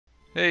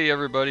Hey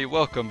everybody,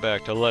 welcome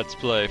back to Let's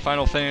Play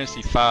Final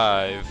Fantasy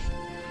V.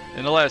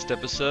 In the last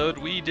episode,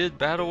 we did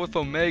battle with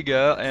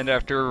Omega, and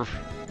after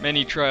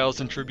many trials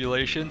and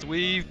tribulations,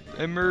 we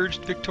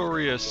emerged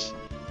victorious.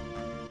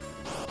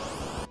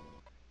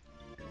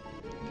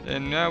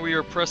 And now we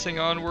are pressing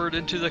onward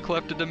into the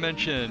Cleft of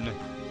Dimension.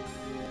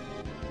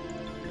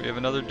 We have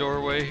another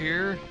doorway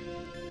here,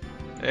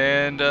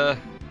 and a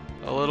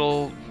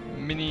little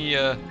mini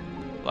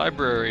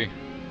library.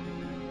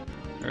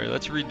 Alright,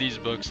 let's read these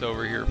books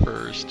over here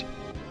first.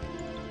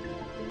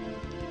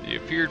 He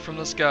appeared from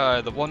the sky,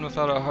 the one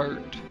without a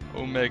heart,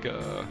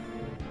 Omega.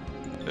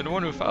 And the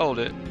one who followed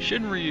it,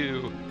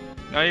 Shinryu.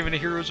 Not even the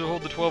heroes who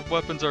hold the 12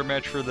 weapons are a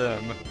match for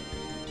them.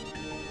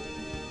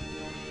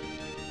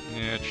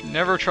 Yeah,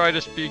 never try to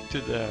speak to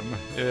them.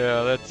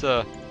 Yeah, that's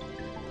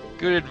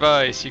good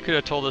advice. You could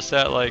have told us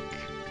that like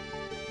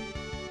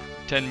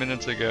 10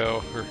 minutes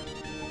ago, or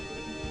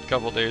a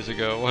couple days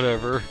ago,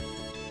 whatever.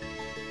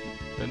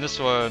 And this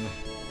one,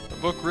 a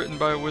book written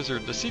by a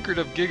wizard, The Secret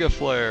of Giga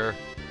Flare.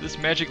 This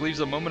magic leaves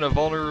a moment of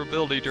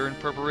vulnerability during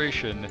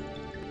preparation.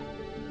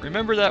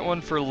 Remember that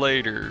one for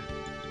later,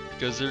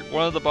 because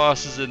one of the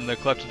bosses in the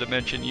Cleft of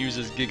Dimension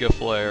uses Giga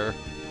Flare,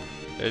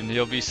 and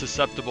he'll be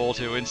susceptible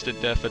to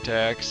instant death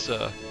attacks,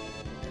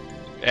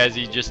 as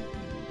he just,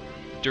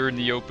 during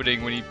the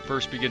opening when he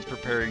first begins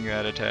preparing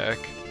that attack.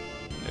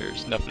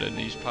 There's nothing in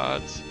these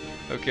pods.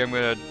 Okay, I'm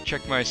gonna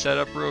check my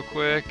setup real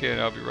quick, and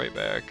I'll be right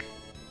back.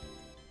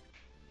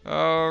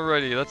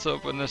 Alrighty, let's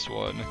open this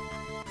one.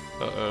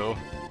 Uh-oh.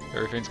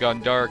 Everything's gone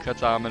dark,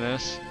 that's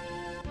ominous.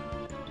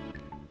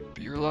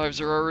 But your lives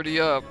are already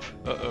up.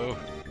 Uh-oh.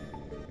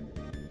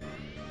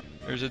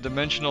 There's a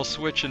dimensional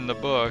switch in the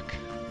book.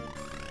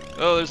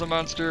 Oh, there's a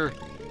monster!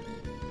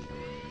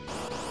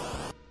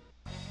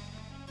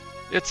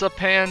 It's a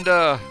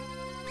panda!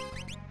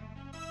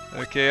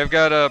 Okay, I've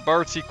got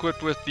Bartz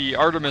equipped with the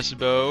Artemis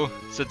bow.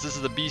 Since this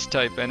is a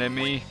beast-type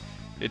enemy,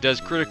 it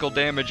does critical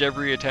damage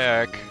every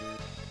attack.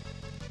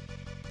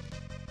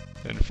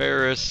 And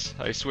Ferris,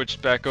 I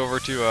switched back over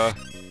to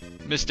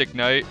Mystic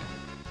Knight.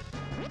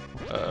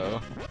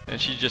 Uh-oh.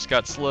 And she just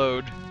got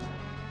slowed.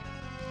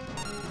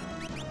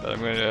 But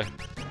I'm gonna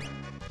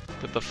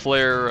put the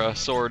flare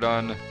sword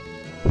on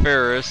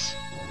Ferris.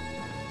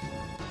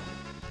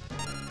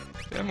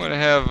 I'm gonna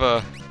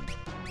have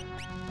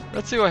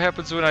let's see what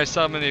happens when I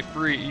summon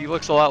Ifrit. He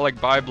looks a lot like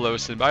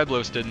Byblos, and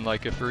Byblos didn't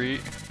like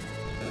Ifrit.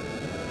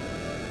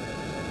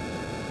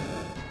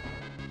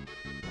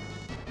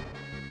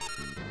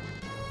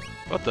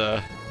 What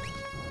the?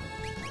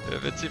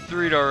 If it's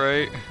Ifrit,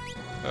 alright.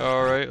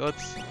 Alright,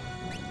 let's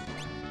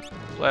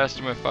blast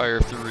him with Fire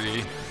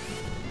 3.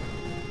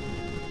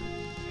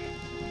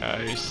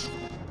 Nice.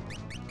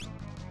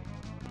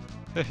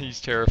 He's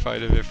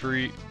terrified of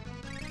Ifrit.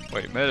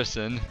 Wait,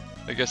 medicine?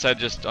 I guess that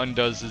just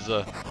undoes his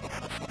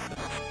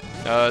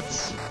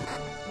nuts.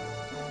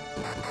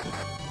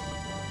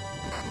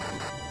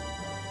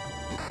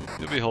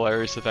 It'll be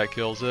hilarious if that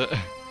kills it.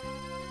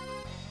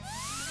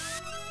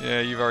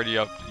 Yeah, you've already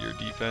upped your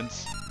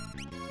defense.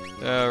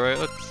 Alright,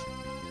 let's...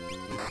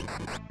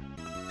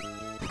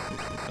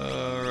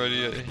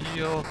 Alrighty, a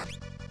heal.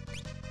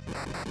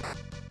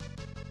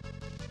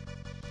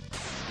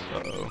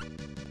 Uh-oh.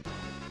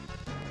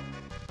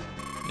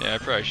 Yeah, I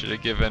probably should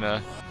have given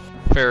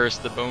Ferris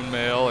the bone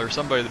mail, or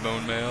somebody the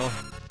bone mail.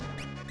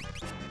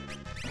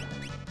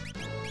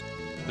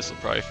 This'll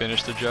probably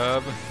finish the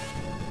job.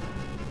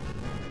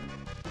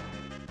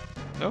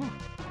 No?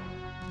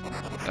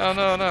 Oh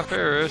no, not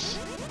Ferris.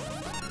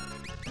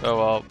 Oh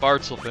well,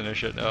 Bartz will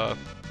finish it off.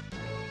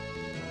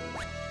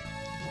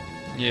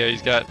 Yeah,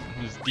 he's got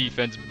his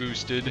defense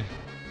boosted.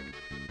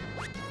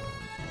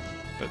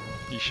 But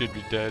he should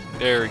be dead.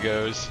 There he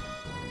goes.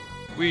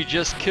 We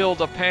just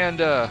killed a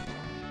panda!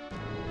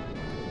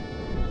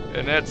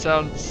 And that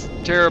sounds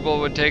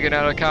terrible when taken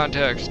out of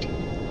context.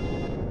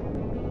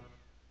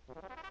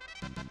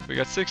 We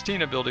got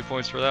 16 ability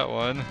points for that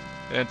one.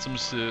 And some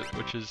soot,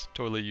 which is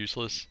totally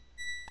useless.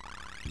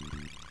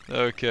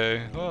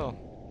 Okay, well,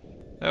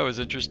 that was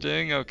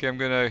interesting. Okay, I'm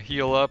gonna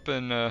heal up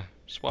and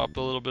swap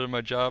a little bit of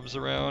my jobs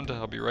around.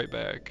 I'll be right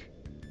back.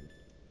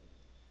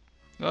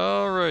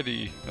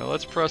 Alrighty, now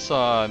let's press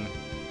on.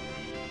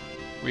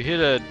 We hit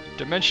a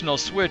dimensional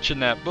switch in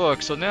that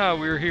book, so now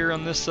we're here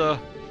on this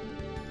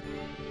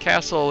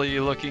castle-y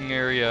looking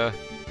area.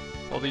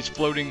 All these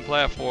floating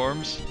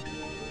platforms.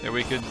 And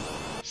we can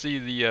see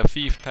the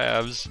thief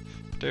paths.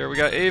 There, we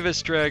got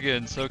Avis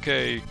dragons.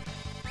 Okay,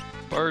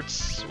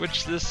 Bartz,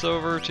 switch this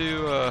over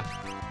to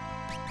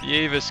the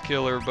Avis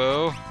killer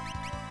bow.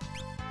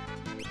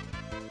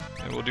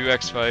 And we'll do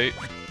X-Fight.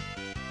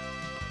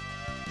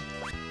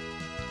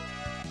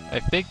 I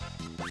think...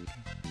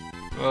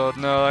 Well,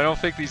 no, I don't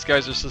think these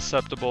guys are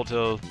susceptible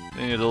to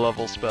any of the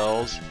level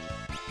spells.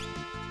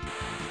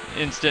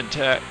 Instant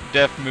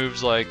death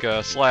moves like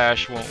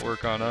Slash won't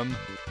work on them.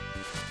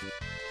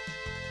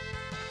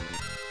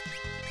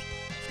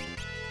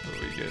 But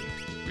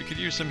we could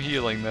use some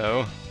healing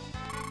though.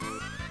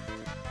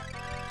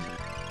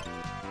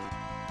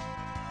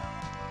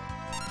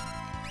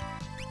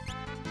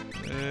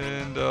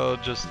 And I'll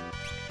just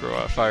throw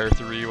out fire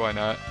 3, why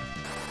not?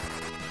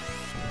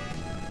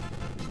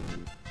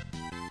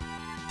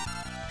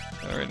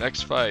 Alright,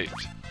 next fight.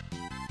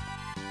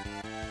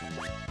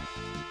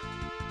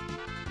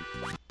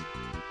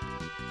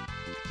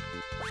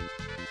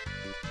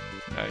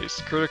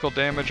 Nice, critical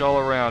damage all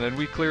around, and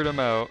we cleared him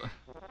out.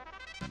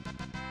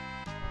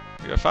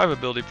 We got 5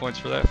 ability points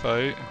for that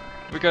fight.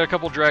 We got a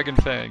couple Dragon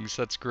Fangs,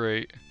 that's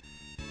great.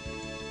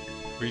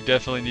 We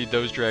definitely need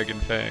those Dragon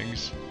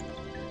Fangs.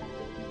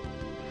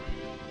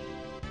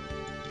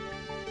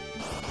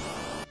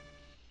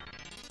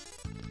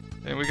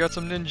 And we got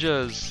some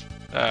ninjas.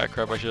 Ah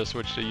crap, I should have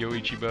switched to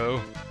Yoichi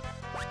Bow.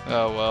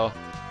 Oh well.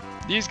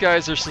 These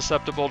guys are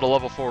susceptible to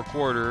level 4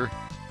 quarter.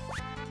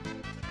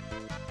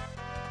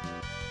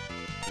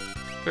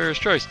 Fair's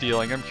choice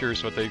dealing, I'm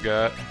curious what they've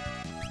got.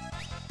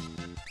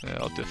 Yeah,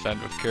 I'll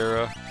defend with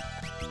Kara.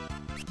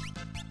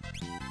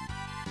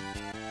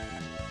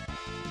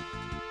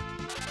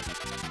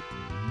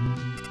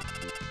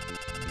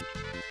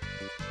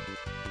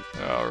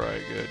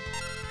 Alright, good.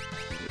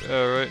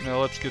 Alright, now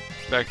let's get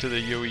back to the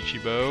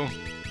Yoichi Bow.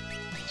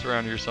 It's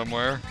around here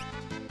somewhere.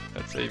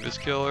 That's Avis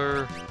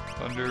Killer.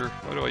 Thunder.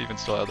 Why do I even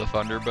still have the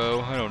Thunder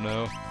Bow? I don't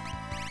know.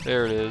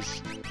 There it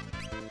is.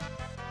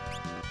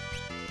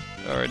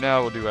 Alright,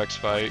 now we'll do X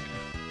Fight.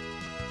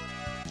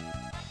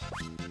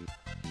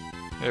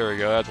 There we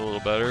go, that's a little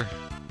better.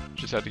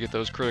 Just have to get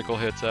those critical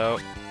hits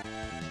out.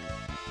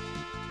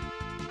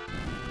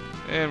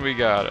 And we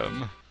got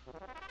him.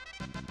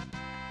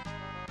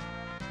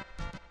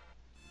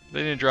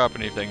 They didn't drop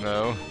anything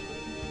though.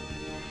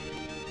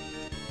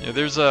 Yeah,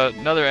 there's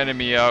another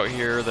enemy out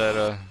here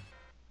that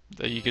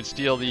you could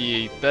steal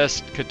the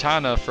best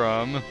katana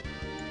from.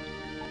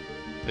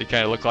 They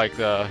kind of look like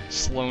the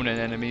Sloanin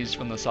enemies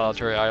from the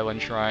Solitary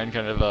Island Shrine,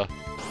 kind of a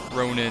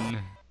Ronin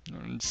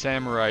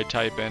samurai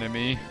type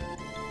enemy.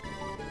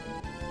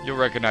 You'll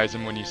recognize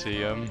him when you see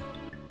him.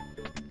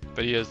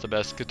 But he has the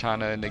best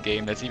katana in the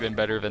game, that's even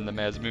better than the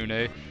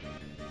Mazmune.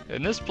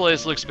 And this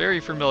place looks very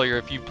familiar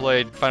if you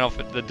played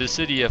the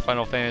Dissidia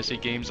Final Fantasy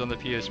games on the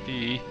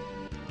PSP.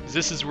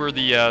 This is where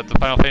the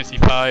Final Fantasy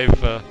V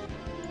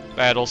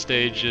battle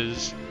stage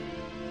is.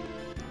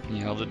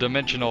 You know, the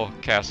dimensional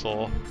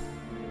castle.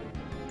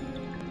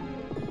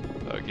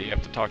 Okay, you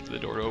have to talk to the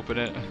door to open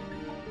it.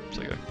 It's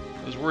like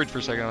I was worried for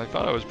a second, I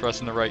thought I was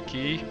pressing the right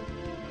key.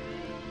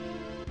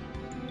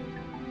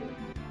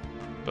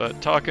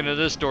 But talking to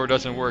this door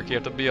doesn't work, you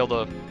have to be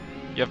able to...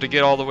 You have to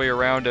get all the way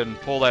around and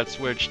pull that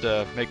switch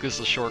to make this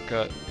a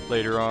shortcut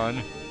later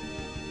on.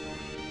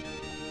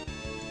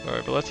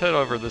 Alright, but let's head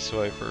over this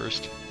way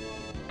first.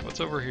 What's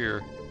over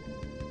here?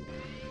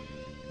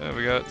 Yeah,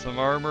 we got some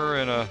armor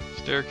and a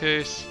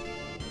staircase.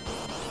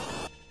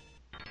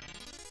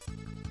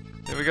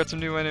 And we got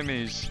some new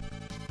enemies.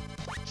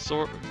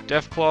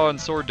 Deathclaw and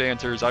Sword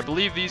Dancers. I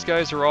believe these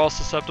guys are all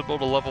susceptible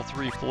to level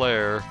 3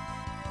 flare.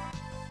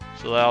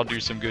 So that'll do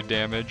some good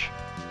damage.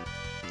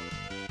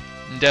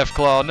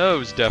 Deathclaw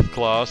knows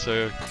Deathclaw,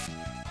 so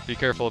be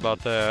careful about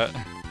that.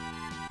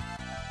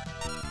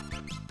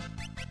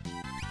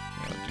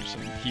 I'll do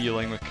some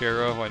healing with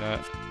Kara, why not?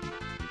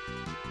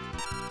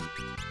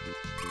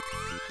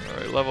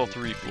 Alright, level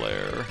 3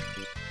 flare.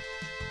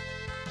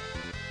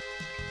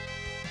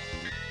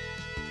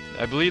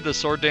 I believe the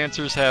Sword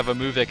Dancers have a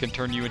move that can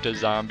turn you into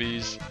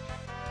zombies.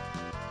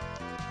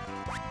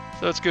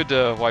 So it's good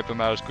to wipe them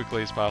out as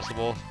quickly as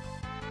possible.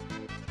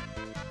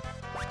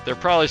 They're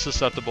probably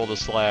susceptible to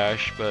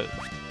slash, but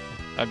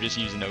I'm just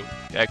using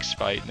X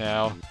Fight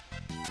now.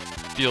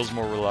 Feels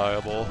more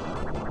reliable.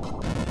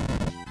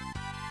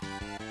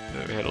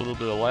 Yeah, we had a little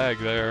bit of lag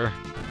there.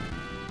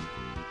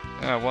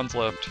 Ah, one's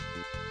left.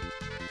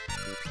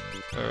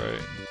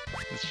 Alright,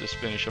 let's just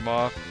finish him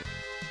off.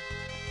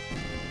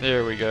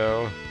 There we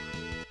go.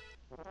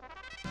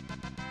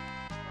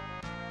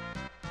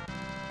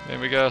 And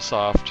we got a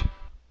soft,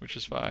 which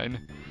is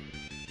fine.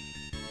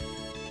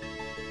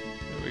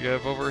 We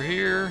have over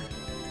here,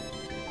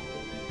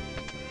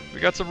 we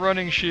got some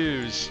running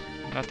shoes.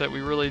 Not that we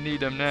really need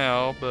them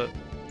now, but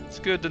it's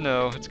good to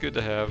know, it's good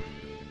to have.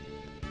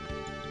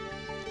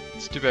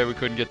 It's too bad we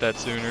couldn't get that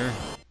sooner.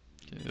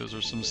 Okay, those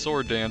are some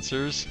Sword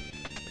Dancers.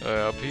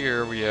 Up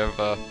here we have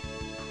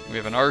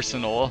an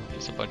arsenal,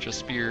 just a bunch of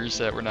spears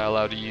that we're not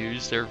allowed to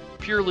use. They're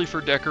purely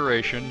for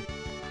decoration.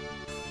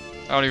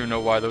 I don't even know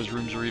why those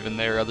rooms are even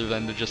there other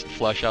than to just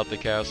flesh out the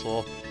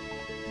castle.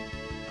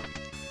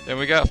 Then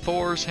we got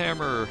Thor's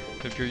Hammer,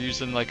 if you're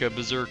using like a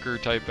Berserker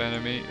type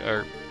enemy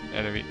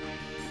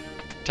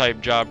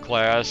type job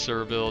class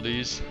or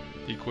abilities,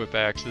 equip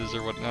axes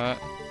or whatnot.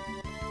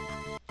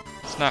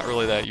 It's not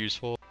really that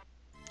useful.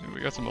 And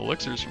we got some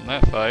elixirs from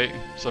that fight,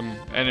 some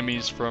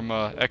enemies from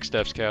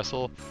Xdef's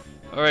castle.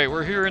 Alright,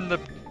 we're here in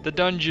the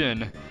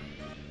dungeon.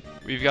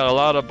 We've got a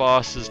lot of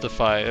bosses to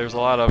fight. There's a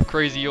lot of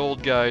crazy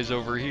old guys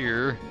over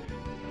here.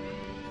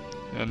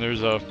 And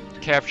there's a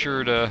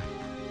captured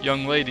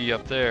young lady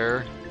up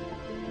there.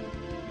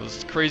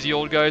 Those crazy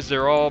old guys,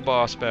 they're all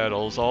boss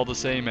battles, all the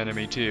same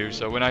enemy too.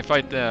 So when I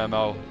fight them,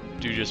 I'll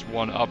do just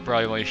one. I'll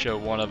probably only show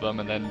one of them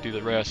and then do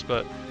the rest.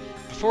 But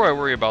before I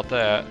worry about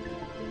that,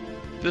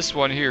 this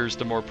one here is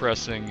the more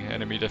pressing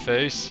enemy to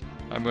face.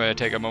 I'm going to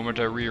take a moment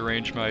to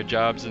rearrange my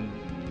jobs, and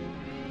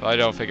well, I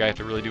don't think I have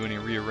to really do any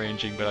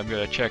rearranging, but I'm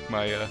going to check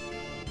my,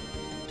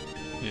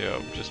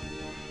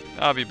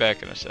 I'll be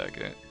back in a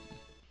second.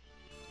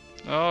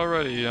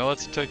 Alrighty, now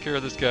let's take care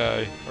of this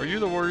guy. Are you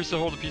the warriors that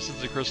hold the pieces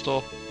of the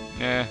crystal?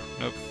 Nah,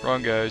 nope,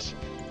 wrong guys.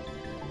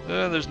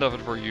 There's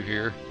nothing for you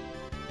here.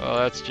 Oh,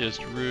 that's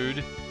just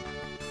rude.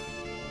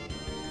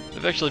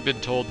 I've actually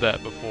been told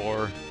that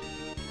before.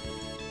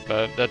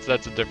 But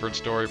that's a different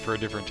story for a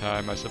different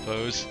time, I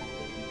suppose.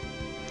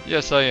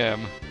 Yes, I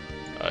am.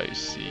 I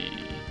see.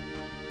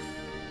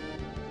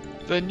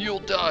 Then you'll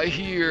die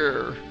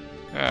here!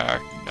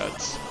 Ah,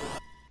 nuts.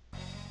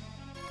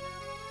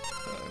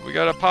 We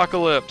got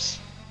Apocalypse.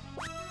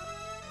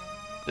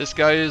 This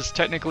guy is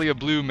technically a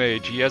blue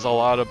mage. He has a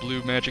lot of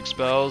blue magic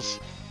spells.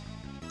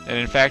 And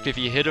in fact, if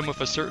you hit him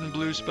with a certain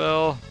blue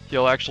spell,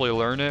 he'll actually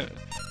learn it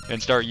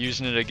and start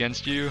using it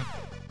against you.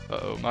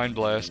 Uh-oh, Mind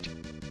Blast.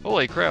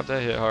 Holy crap,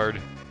 that hit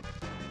hard.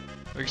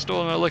 We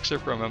stole an elixir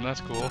from him,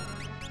 that's cool.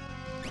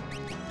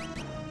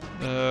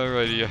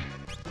 Alrighty.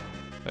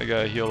 I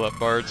gotta heal up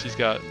Bartz. He's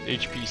got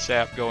HP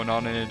sap going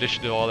on in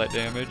addition to all that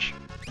damage.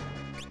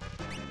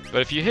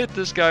 But if you hit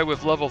this guy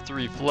with level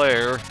 3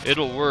 flare,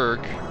 it'll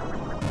work.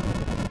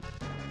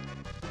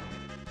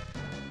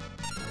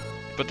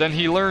 But then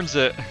he learns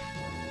it.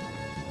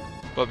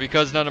 But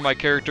because none of my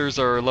characters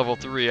are level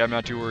 3, I'm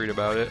not too worried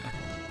about it.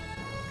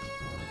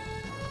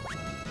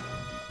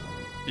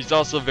 He's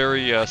also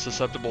very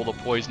susceptible to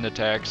poison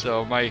attacks,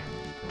 so my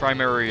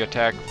primary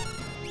attack,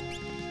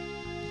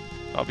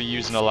 I'll be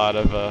using a lot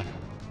of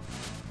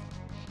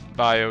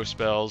bio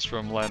spells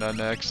from Lena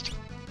next,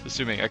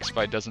 assuming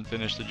X-Fight doesn't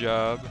finish the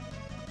job.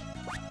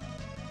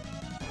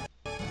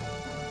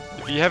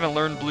 If you haven't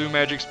learned blue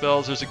magic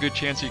spells, there's a good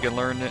chance you can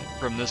learn it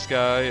from this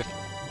guy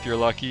if you're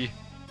lucky.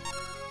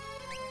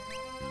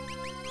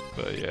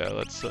 But yeah,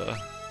 let's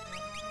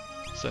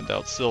send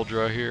out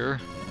Sildra here.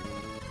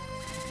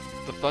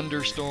 The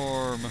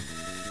Thunderstorm.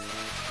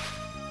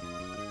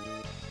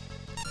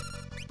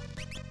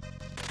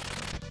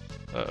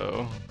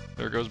 Uh-oh.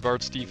 There goes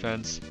Bart's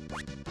defense.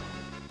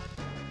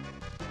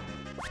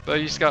 But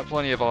he's got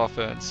plenty of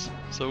offense,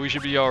 so we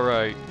should be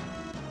alright.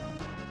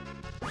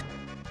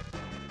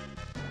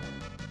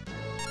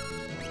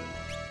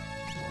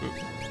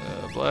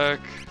 Black.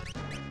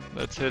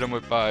 Let's hit him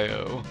with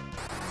Bio.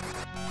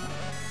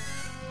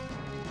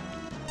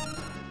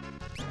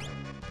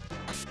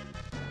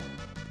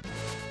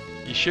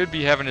 He should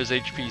be having his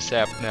HP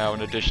sapped now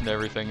in addition to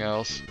everything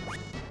else.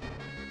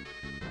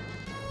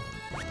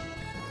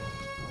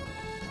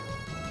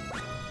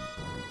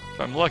 If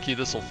I'm lucky,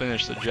 this will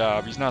finish the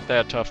job. He's not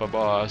that tough a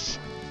boss.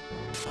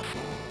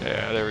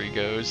 Yeah, there he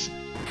goes.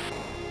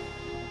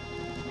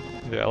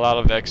 Yeah, a lot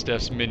of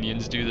X-Def's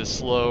minions do the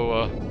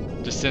slow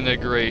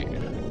disintegrate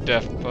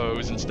death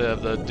pose instead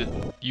of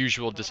the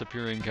usual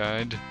disappearing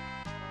kind.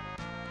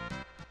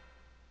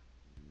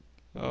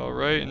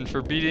 Alright, and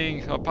for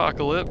beating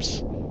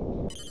Apocalypse,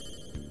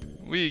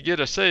 we get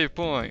a save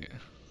point.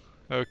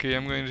 Okay,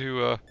 I'm going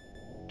to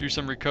do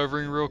some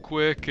recovering real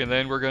quick, and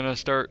then we're going to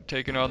start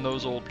taking on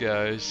those old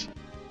guys.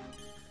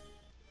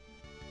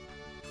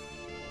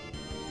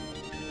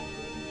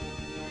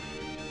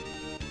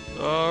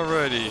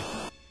 Alrighty,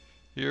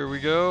 here we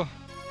go.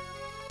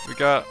 We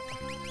got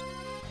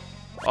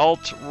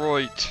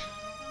Alt-Roit,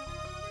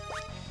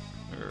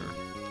 or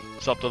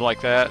something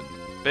like that.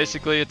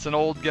 Basically, it's an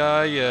old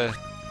guy. I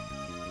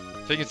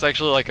think it's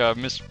actually like a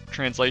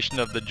mistranslation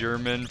of the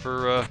German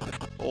for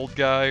old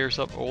guy or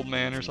something, old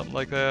man or something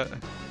like that.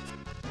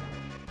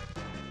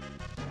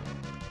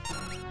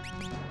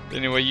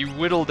 Anyway, you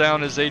whittle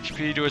down his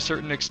HP to a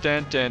certain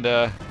extent,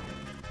 and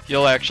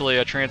he'll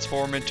actually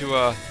transform into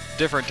a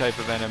different type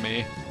of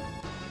enemy.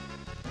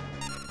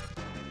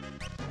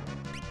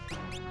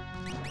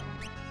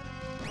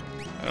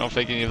 I don't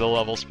think any of the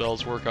level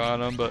spells work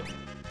on him, but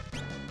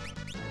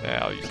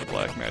yeah, I'll use a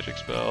black magic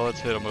spell. Let's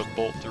hit him with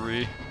Bolt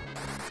 3.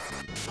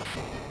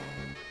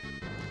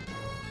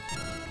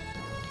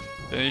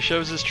 Then he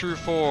shows his true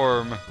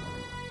form.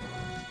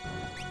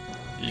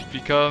 He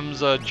becomes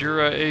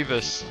Jura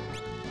Avis,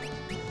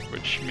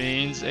 which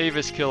means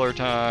Avis killer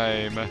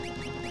time.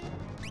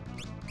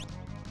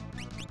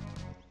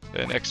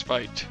 And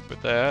X-Fight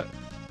with that.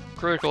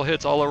 Critical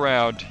hits all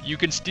around. You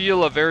can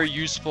steal a very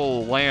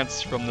useful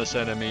lance from this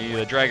enemy,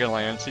 the Dragon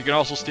Lance. You can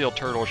also steal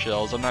turtle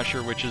shells. I'm not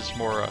sure which is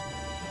more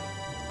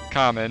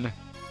common.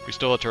 We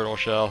stole a turtle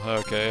shell.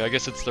 Okay, I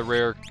guess it's the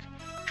rare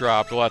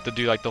drop. We'll have to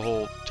do like the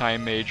whole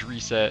time mage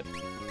reset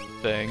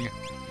thing.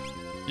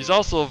 He's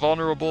also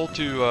vulnerable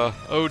to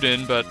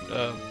Odin, but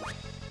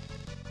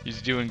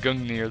he's doing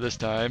Gungnir this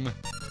time.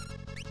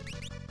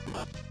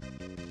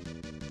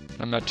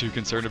 I'm not too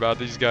concerned about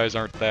it. These guys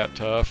aren't that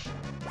tough.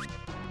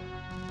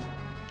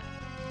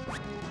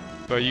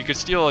 But you can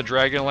steal a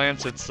Dragon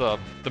Lance. It's the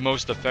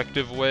most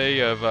effective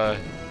way of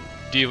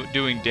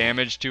doing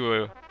damage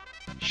to a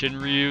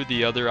Shinryu,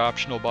 the other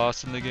optional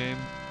boss in the game.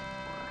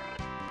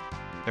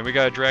 And we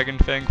got a Dragon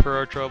Fang for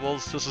our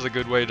troubles. This is a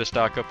good way to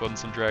stock up on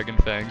some Dragon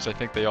Fangs. I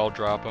think they all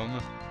drop them.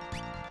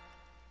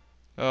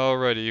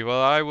 Alrighty,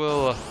 well I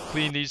will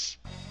clean these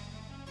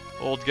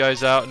old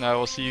guys out and I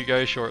will see you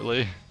guys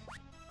shortly.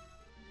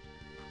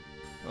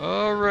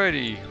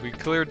 Alrighty, we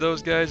cleared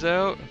those guys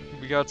out.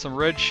 We got some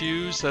red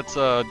shoes. That's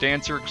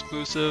dancer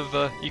exclusive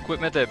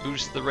equipment that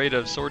boosts the rate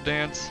of sword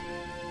dance.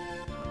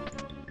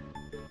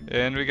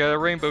 And we got a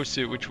rainbow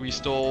suit which we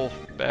stole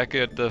back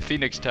at the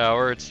Phoenix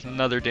Tower. It's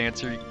another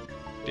dancer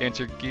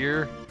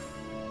gear.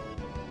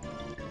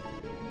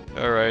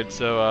 Alright,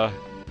 so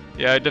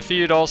yeah, I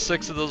defeated all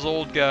 6 of those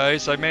old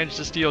guys. I managed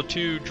to steal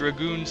 2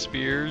 Dragoon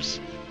Spears.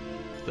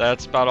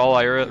 That's about all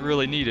I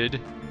really needed.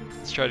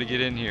 Let's try to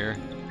get in here.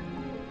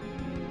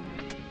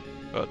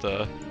 But,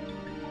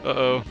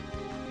 uh-oh.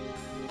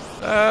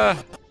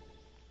 Ah!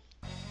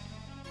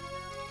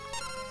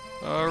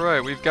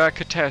 Alright, we've got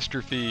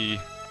Catastrophe.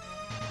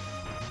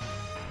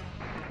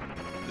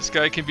 This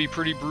guy can be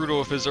pretty brutal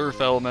with his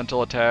Earth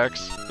Elemental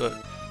attacks,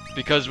 but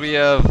because we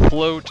have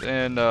Float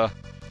and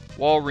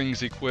Wall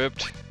Rings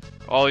equipped,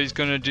 all he's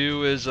gonna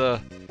do is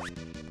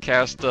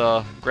cast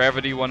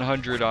Gravity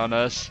 100 on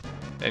us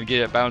and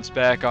get it bounced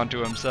back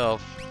onto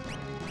himself.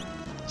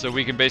 So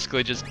we can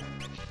basically just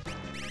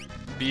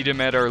beat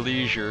him at our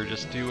leisure,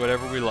 just do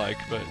whatever we like,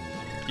 but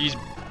he's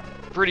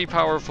pretty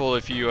powerful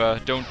if you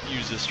don't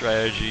use this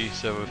strategy,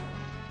 so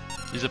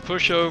he's a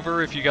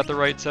pushover if you got the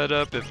right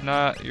setup. If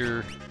not,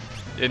 you're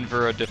in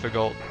for a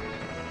difficult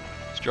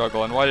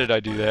struggle. And why did I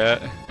do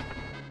that?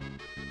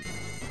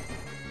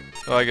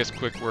 Oh, I guess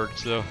quick worked,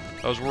 so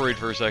I was worried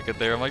for a second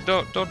there. I'm like,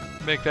 don't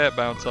make that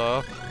bounce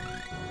off.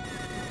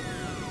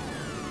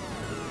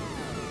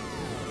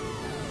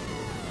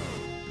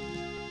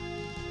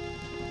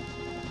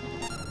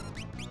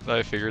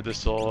 I figured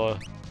this will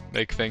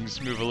make things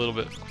move a little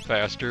bit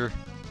faster.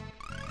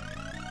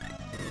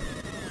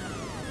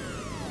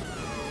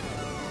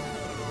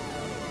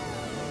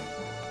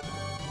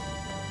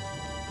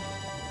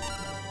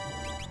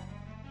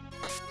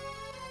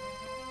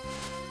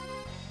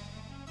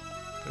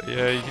 But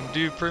yeah, you can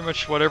do pretty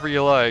much whatever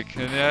you like,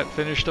 and that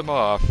finished him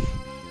off.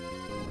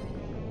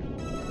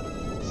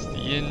 It's the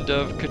end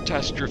of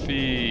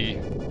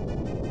Catastrophe.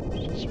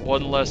 Just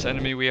one less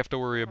enemy we have to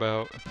worry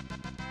about.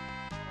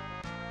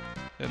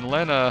 And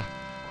Lena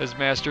has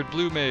mastered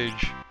Blue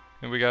Mage,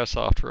 and we got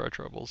soft for our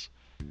troubles.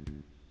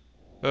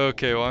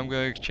 Okay, well I'm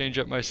going to change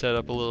up my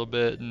setup a little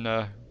bit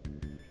and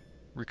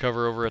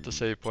recover over at the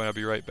save point. I'll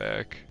be right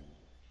back.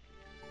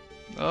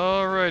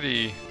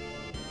 Alrighty.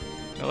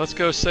 Now let's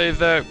go save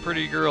that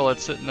pretty girl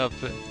that's sitting up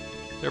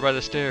there by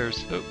the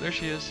stairs. Oh, there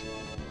she is.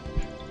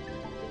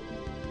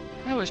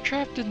 I was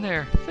trapped in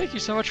there. Thank you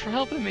so much for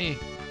helping me.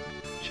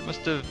 She must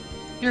have...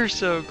 You're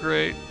so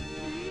great.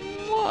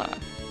 Mwah.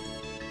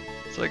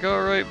 It's like,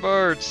 alright,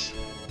 Bartz.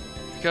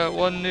 Got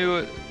one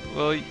new...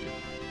 Well, it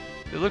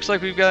looks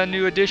like we've got a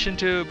new addition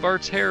to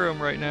Bart's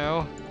harem right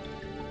now.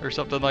 Or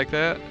something like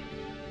that.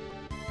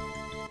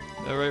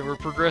 Alright, we're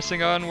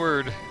progressing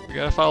onward. We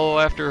gotta follow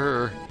after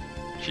her.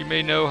 She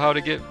may know how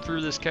to get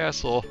through this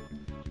castle.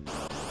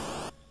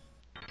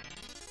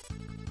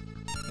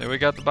 There we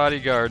got the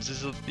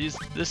bodyguards.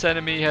 This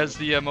enemy has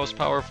the most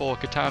powerful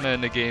katana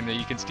in the game that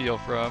you can steal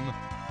from.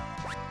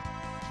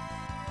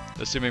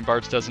 Assuming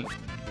Bartz doesn't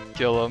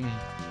kill him.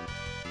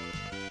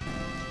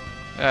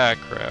 Ah,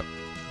 crap.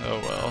 Oh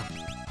well.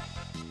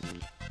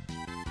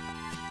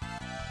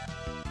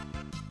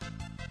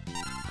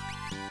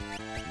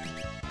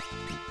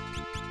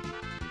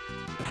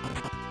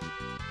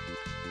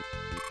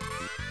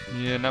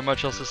 Yeah, not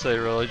much else to say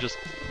really. Just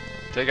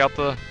take out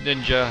the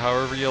ninja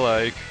however you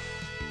like.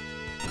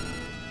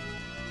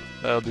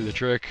 That'll do the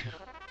trick.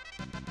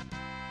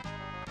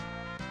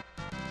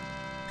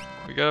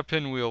 We got a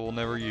pinwheel we'll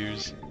never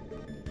use.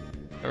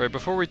 Alright,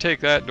 before we take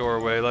that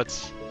doorway,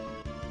 let's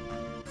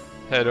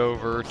head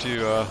over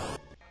to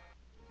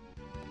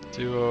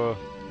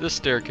this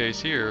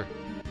staircase here.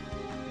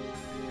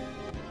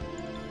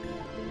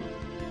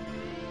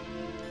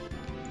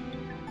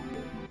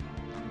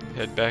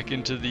 Head back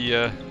into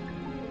the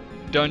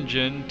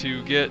dungeon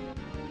to get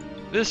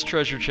this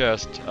treasure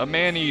chest, a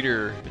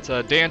man-eater. It's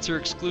a dancer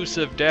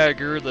exclusive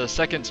dagger, the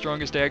second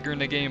strongest dagger in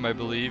the game, I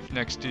believe,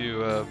 next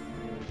to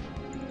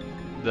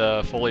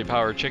the fully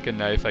powered chicken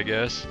knife, I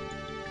guess.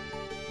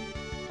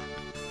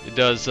 It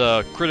does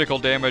critical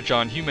damage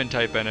on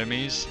human-type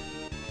enemies.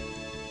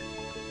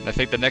 And I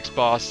think the next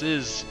boss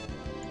is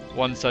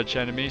one such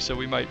enemy, so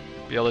we might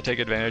be able to take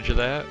advantage of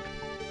that.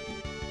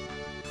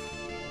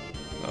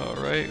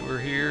 Alright, we're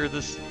here.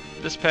 This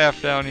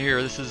path down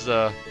here, this is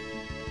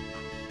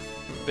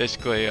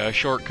basically a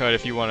shortcut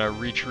if you want to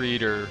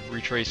retreat or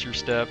retrace your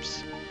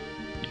steps.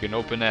 You can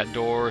open that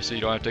door so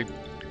you don't have to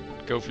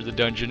go through the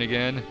dungeon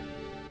again.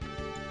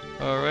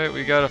 Alright,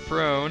 we got a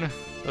throne.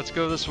 Let's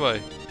go this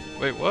way.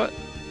 Wait, what?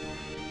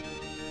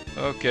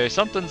 Okay,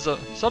 something's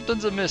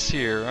amiss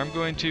here. I'm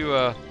going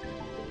to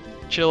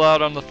chill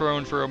out on the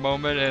throne for a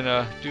moment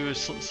and do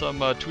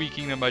some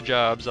tweaking to my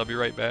jobs. I'll be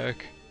right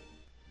back.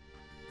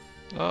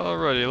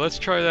 Alrighty, let's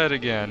try that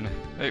again.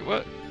 Wait,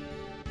 what?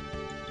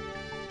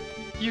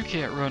 You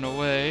can't run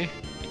away.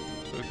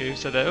 Okay, who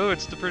said that? Oh,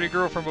 it's the pretty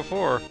girl from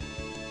before.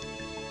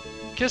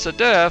 Kiss of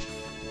death?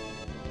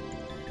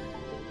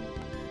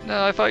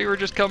 No, I thought you were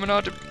just coming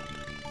out to...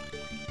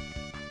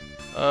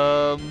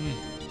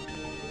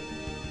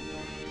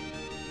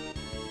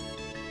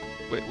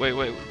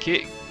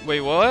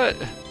 Wait, what?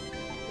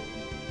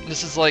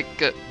 This is like...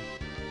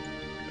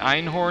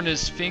 Einhorn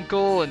is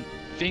Finkel, and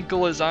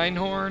Finkel is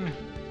Einhorn?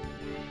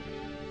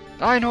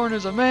 Einhorn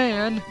is a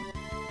man!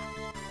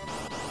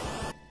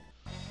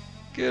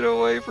 Get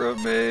away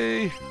from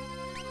me!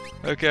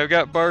 Okay, I've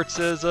got Bartz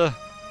as a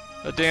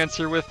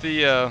dancer with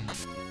the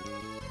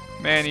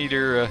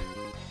man-eater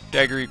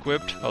dagger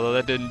equipped, although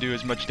that didn't do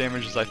as much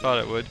damage as I thought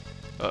it would.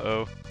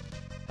 Uh-oh.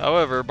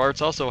 However,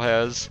 Bartz also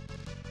has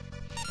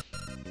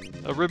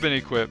a ribbon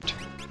equipped.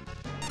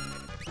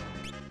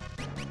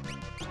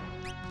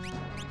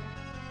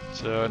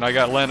 So, and I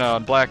got Lena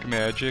on black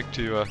magic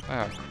to,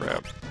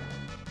 crap.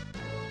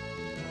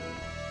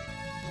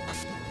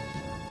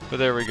 But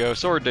there we go,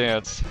 sword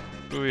dance.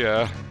 Ooh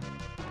yeah.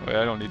 Wait,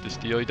 I don't need to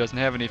steal, he doesn't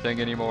have anything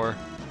anymore.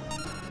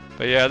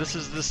 But yeah, this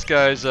is this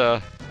guy's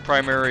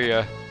primary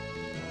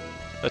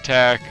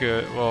attack,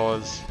 well,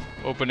 his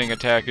opening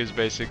attack is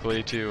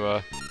basically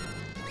to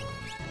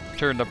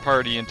turn the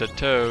party into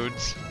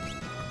toads.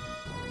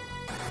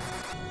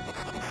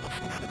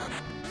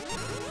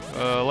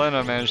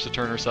 Lena managed to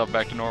turn herself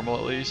back to normal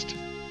at least.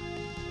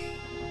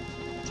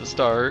 It's a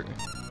start.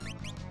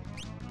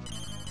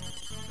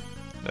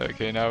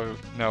 Okay, now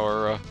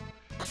our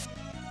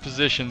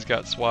positions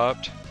got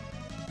swapped.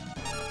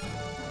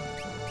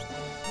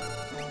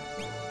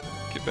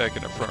 Get back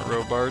in the front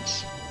row,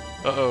 Bartz.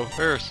 Uh-oh,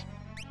 Ferris.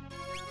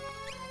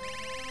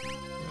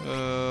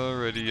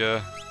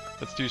 Alrighty,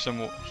 let's do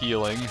some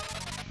healing.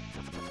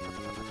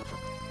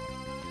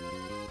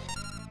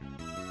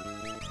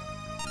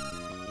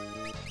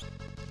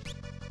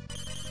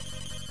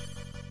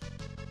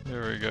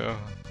 There we go.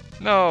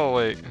 No,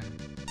 wait.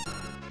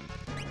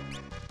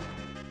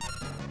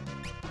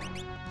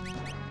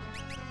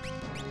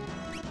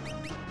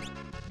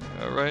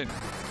 Alright,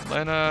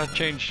 Lena,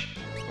 change.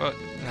 What?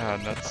 Ah,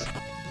 nuts.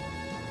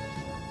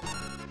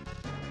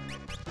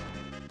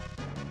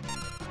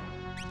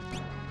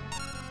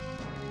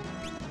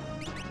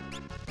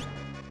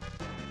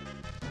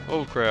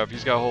 Oh crap,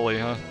 he's got holy,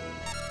 huh?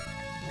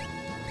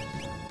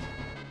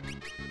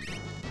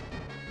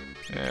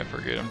 Yeah,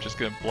 forget it, I'm just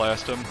gonna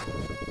blast him.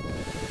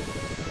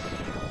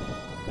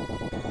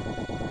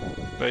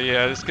 But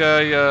yeah, this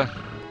guy,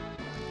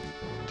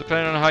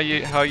 depending on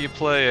how you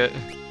play it,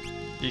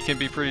 he can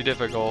be pretty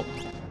difficult.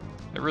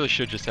 I really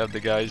should just have the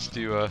guys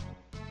do,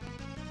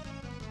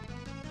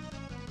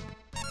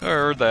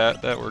 or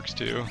that works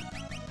too.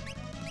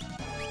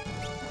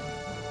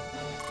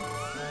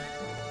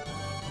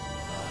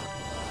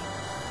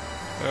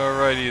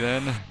 Alrighty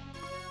then.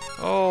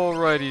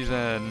 Alrighty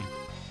then.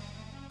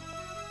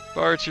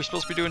 Bartz, you're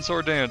supposed to be doing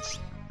sword dance.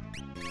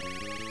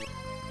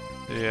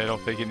 Yeah, I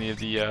don't think any of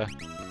the, I'll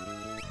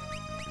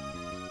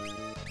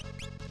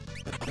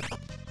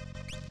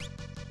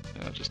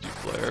just do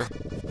flare.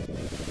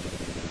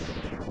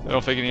 I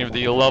don't think any of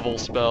the level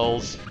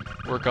spells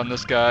work on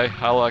this guy,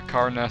 a la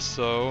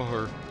Carnasso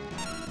or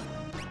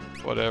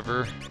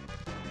whatever.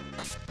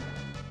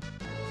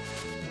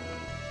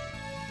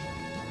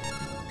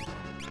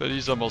 But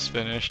he's almost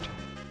finished.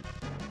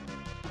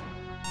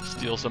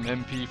 Steal some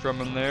MP from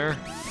him there.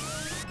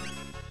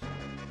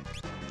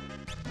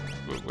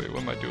 Wait,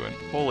 what am I doing?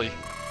 Holy.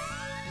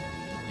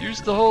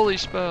 Use the holy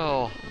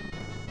spell!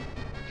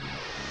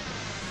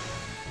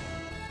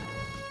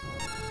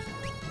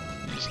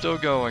 He's still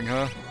going,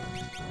 huh?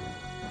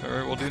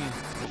 Alright, we'll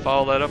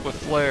follow that up with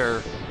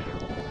flare.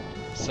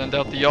 Send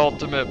out the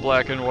ultimate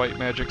black and white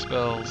magic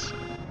spells.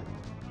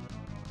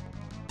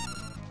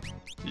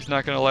 He's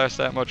not gonna last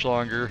that much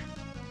longer.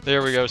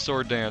 There we go,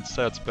 sword dance,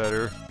 that's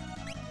better.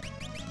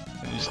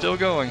 And he's still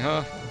going,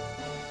 huh?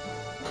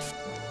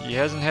 He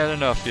hasn't had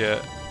enough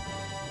yet.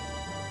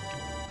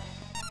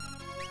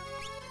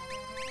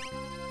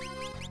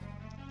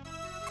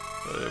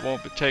 But it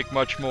won't take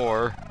much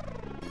more.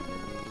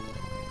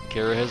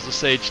 Kara has the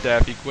Sage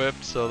Staff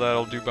equipped, so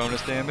that'll do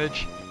bonus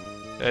damage.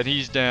 And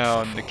he's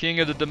down. The king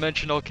of the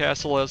dimensional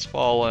castle has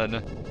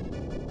fallen.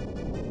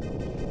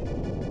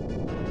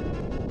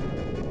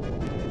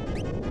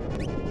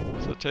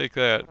 So take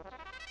that.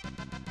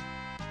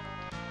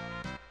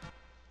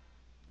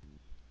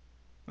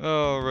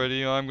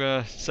 Alrighty, I'm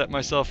gonna set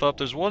myself up.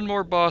 There's one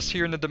more boss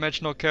here in the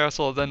dimensional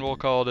castle, then we'll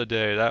call it a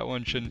day. That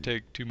one shouldn't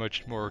take too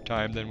much more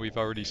time than we've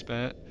already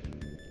spent.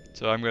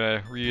 So I'm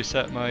gonna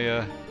reset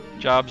my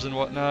jobs and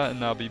whatnot,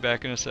 and I'll be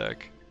back in a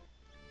sec.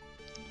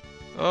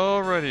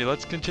 Alrighty,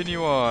 let's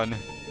continue on.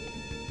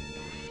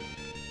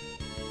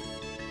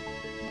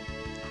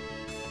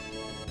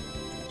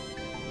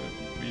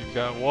 We've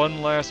got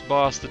one last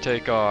boss to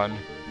take on.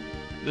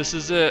 This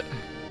is it.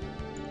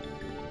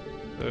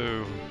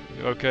 Oh,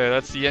 okay,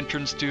 that's the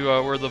entrance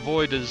to where the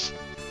void is.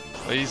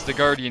 Oh, he's the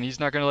guardian, he's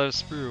not gonna let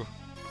us through.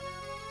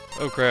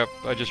 Oh crap,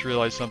 I just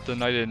realized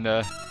something. I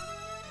didn't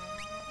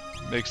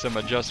make some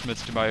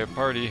adjustments to my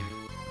party.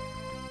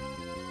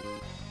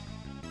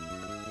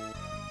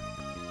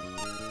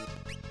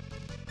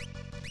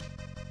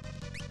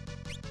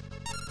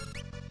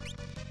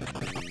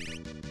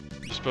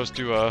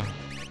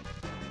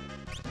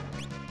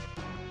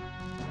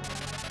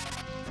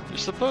 You're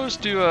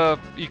supposed to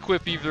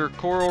equip either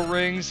coral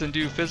rings and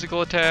do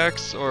physical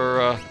attacks,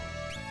 or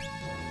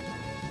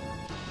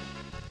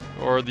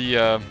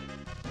the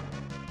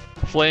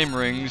flame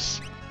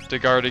rings to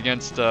guard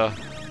against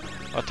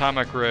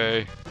atomic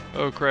ray.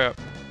 Oh crap.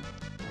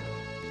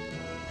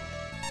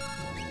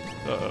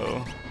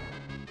 Uh-oh.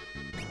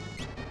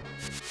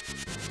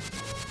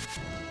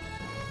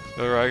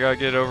 Alright, I gotta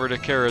get over to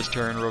Kara's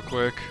turn real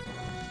quick.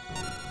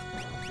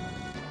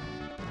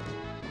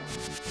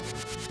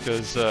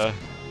 Because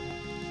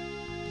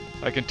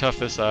I can tough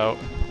this out.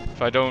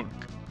 If I don't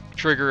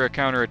trigger a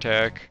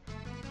counterattack,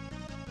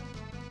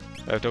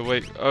 I have to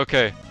wait.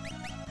 Okay.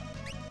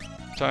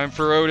 Time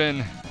for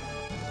Odin.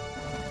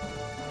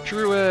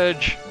 True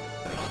Edge.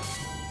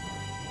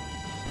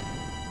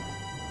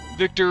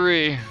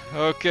 Victory.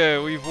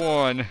 Okay, we've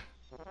won.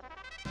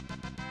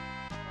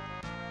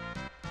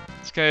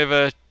 It's kind of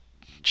a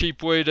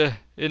cheap way to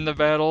end the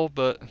battle,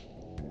 but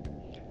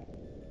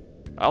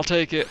I'll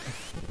take it.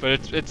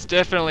 But it's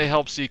definitely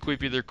helps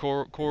equip either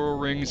coral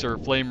rings or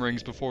flame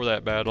rings before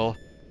that battle.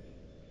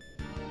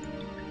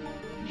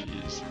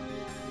 Jeez.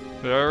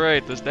 But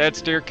alright, that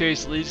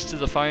staircase leads to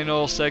the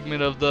final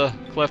segment of the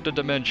Cleft of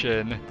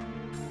Dimension.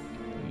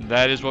 And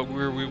that is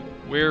where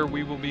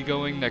we will be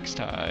going next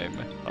time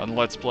on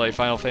Let's Play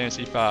Final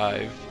Fantasy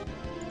V.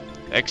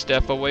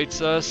 X-Def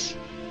awaits us.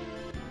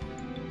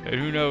 And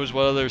who knows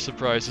what other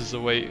surprises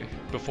await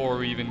before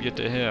we even get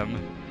to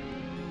him.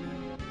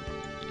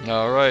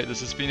 Alright,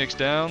 this is Phoenix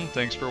Down.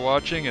 Thanks for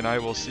watching, and I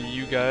will see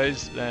you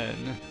guys then.